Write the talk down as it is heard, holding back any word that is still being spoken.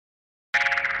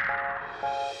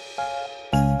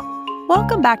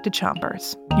Welcome back to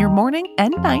Chompers, your morning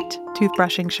and night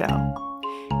toothbrushing show.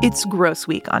 It's Gross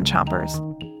Week on Chompers,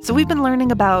 so we've been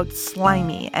learning about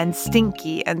slimy and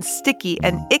stinky and sticky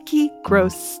and icky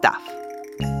gross stuff.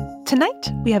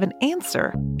 Tonight, we have an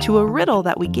answer to a riddle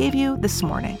that we gave you this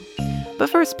morning. But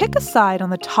first, pick a side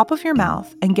on the top of your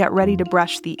mouth and get ready to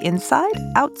brush the inside,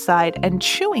 outside, and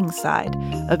chewing side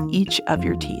of each of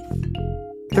your teeth.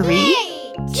 3,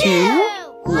 2,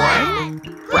 1,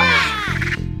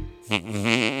 brush!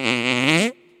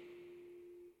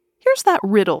 Here's that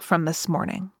riddle from this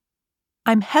morning.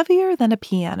 I'm heavier than a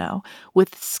piano,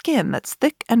 with skin that's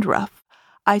thick and rough.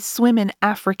 I swim in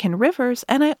African rivers,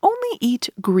 and I only eat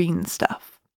green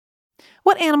stuff.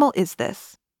 What animal is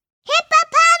this?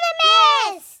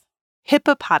 Hippopotamus!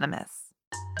 Hippopotamus.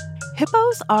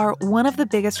 Hippos are one of the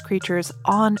biggest creatures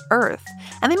on Earth,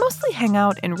 and they mostly hang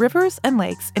out in rivers and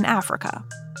lakes in Africa.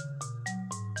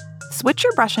 Switch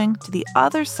your brushing to the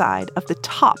other side of the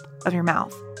top of your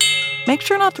mouth. Make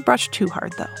sure not to brush too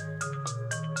hard, though.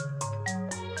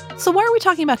 So why are we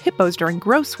talking about hippos during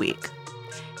Gross Week?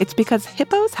 It's because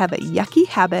hippos have a yucky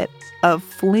habit of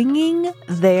flinging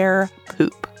their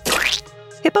poop.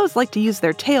 Hippos like to use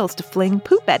their tails to fling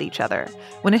poop at each other.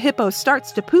 When a hippo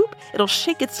starts to poop, it'll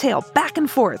shake its tail back and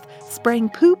forth, spraying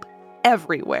poop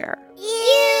everywhere.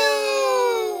 Ew!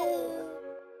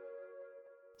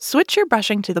 Switch your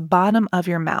brushing to the bottom of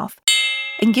your mouth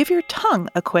and give your tongue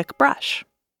a quick brush.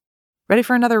 Ready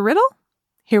for another riddle?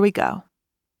 Here we go.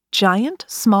 Giant,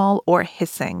 small, or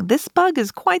hissing, this bug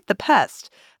is quite the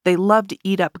pest. They love to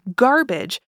eat up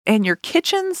garbage, and your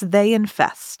kitchens they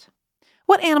infest.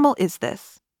 What animal is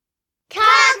this?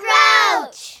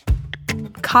 Cockroach!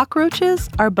 Cockroaches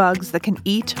are bugs that can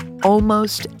eat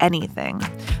almost anything.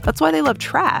 That's why they love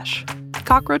trash.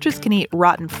 Cockroaches can eat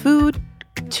rotten food,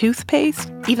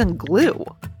 toothpaste, even glue.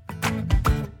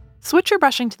 Switch your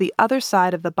brushing to the other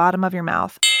side of the bottom of your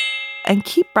mouth and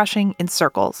keep brushing in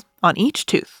circles on each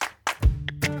tooth.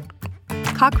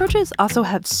 Cockroaches also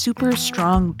have super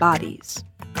strong bodies.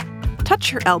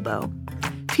 Touch your elbow.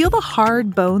 Feel the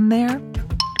hard bone there?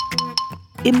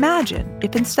 Imagine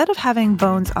if instead of having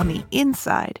bones on the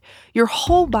inside, your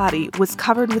whole body was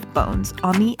covered with bones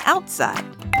on the outside.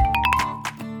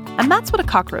 And that's what a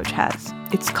cockroach has.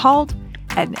 It's called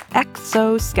an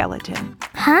exoskeleton.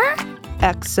 Huh?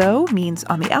 Exo means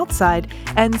on the outside,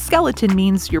 and skeleton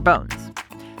means your bones.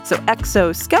 So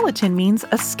exoskeleton means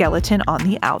a skeleton on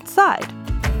the outside.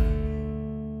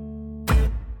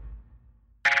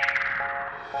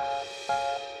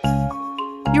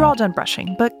 You're all done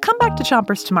brushing, but come back to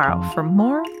Chompers tomorrow for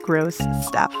more gross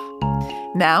stuff.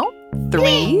 Now,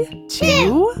 3,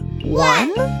 2,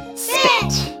 1,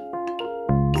 spit!